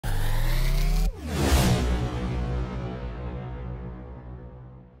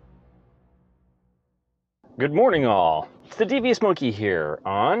Good morning, all. It's the Devious Monkey here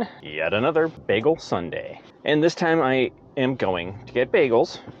on yet another Bagel Sunday. And this time I am going to get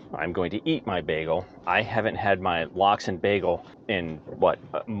bagels. I'm going to eat my bagel. I haven't had my lox and bagel in, what,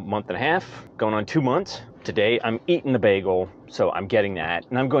 a month and a half? Going on 2 months. Today I'm eating the bagel, so I'm getting that,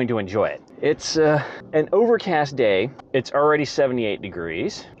 and I'm going to enjoy it. It's an overcast day. It's already 78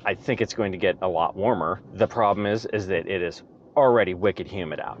 degrees. I think it's going to get a lot warmer. The problem is that it is already wicked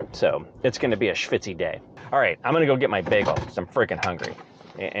humid out, so it's going to be a schwitzy day. All right, I'm going to go get my bagel because I'm freaking hungry.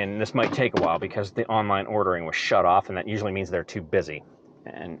 And this might take a while because the online ordering was shut off, and that usually means they're too busy.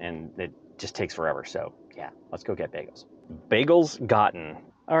 And it just takes forever. So yeah, let's go get bagels. Bagels gotten.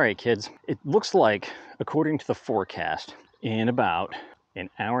 All right, kids. It looks like, according to the forecast, in about an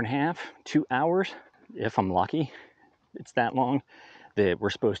hour and a half, 2 hours, if I'm lucky, it's that long, that we're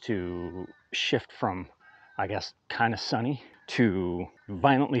supposed to shift from, I guess, kind of sunny to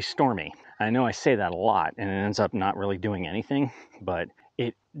violently stormy. I know I say that a lot and it ends up not really doing anything, but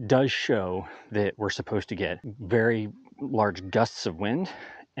it does show that we're supposed to get very large gusts of wind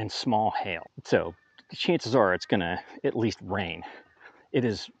and small hail. So the chances are it's gonna at least rain. It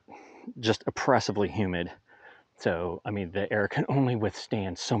is just oppressively humid. So, I mean, the air can only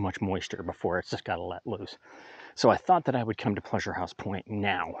withstand so much moisture before it's just gotta let loose. So I thought that I would come to Pleasure House Point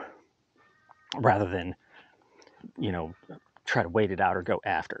now, rather than, you know, try to wait it out or go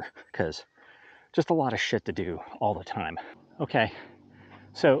after, because just a lot of shit to do all the time. Okay,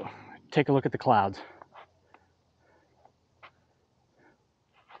 so take a look at the clouds.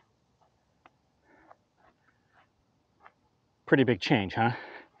 Pretty big change, huh?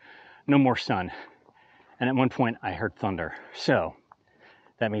 No more sun. And at one point I heard thunder. So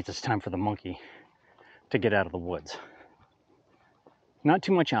that means it's time for the monkey to get out of the woods. Not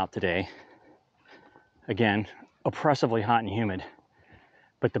too much out today. Again, oppressively hot and humid.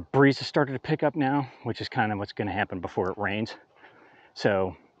 But the breeze has started to pick up now, which is kind of what's going to happen before it rains.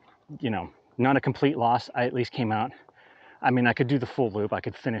 So, you know, not a complete loss. I at least came out. I mean, I could do the full loop. I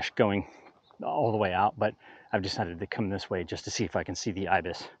could finish going all the way out, but I've decided to come this way just to see if I can see the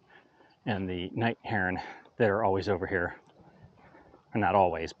ibis and the night heron that are always over here. Or not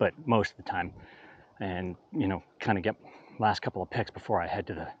always, but most of the time. And, you know, kind of get last couple of picks before I head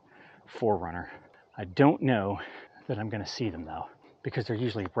to the Forerunner. I don't know that I'm going to see them, though, because they're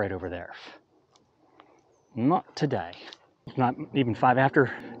usually right over there. Not today. It's not even 5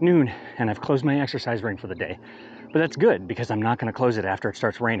 after noon, and I've closed my exercise ring for the day. But that's good, because I'm not going to close it after it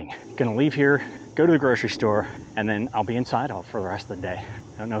starts raining. Gonna leave here, go to the grocery store, and then I'll be inside all for the rest of the day.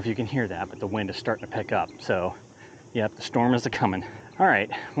 I don't know if you can hear that, but the wind is starting to pick up. So, yep, the storm is a-coming. All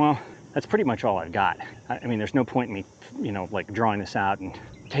right, well, that's pretty much all I've got. I mean, there's no point in me, you know, like drawing this out and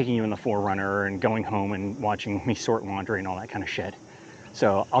taking you in the Forerunner and going home and watching me sort laundry and all that kind of shit.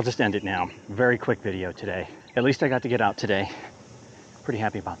 So I'll just end it now. Very quick video today. At least I got to get out today. Pretty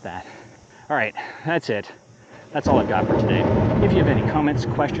happy about that. All right, that's it. That's all I've got for today. If you have any comments,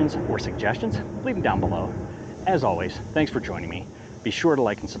 questions, or suggestions, leave them down below. As always, thanks for joining me. Be sure to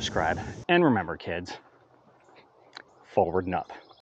like and subscribe. And remember, kids, forward and up.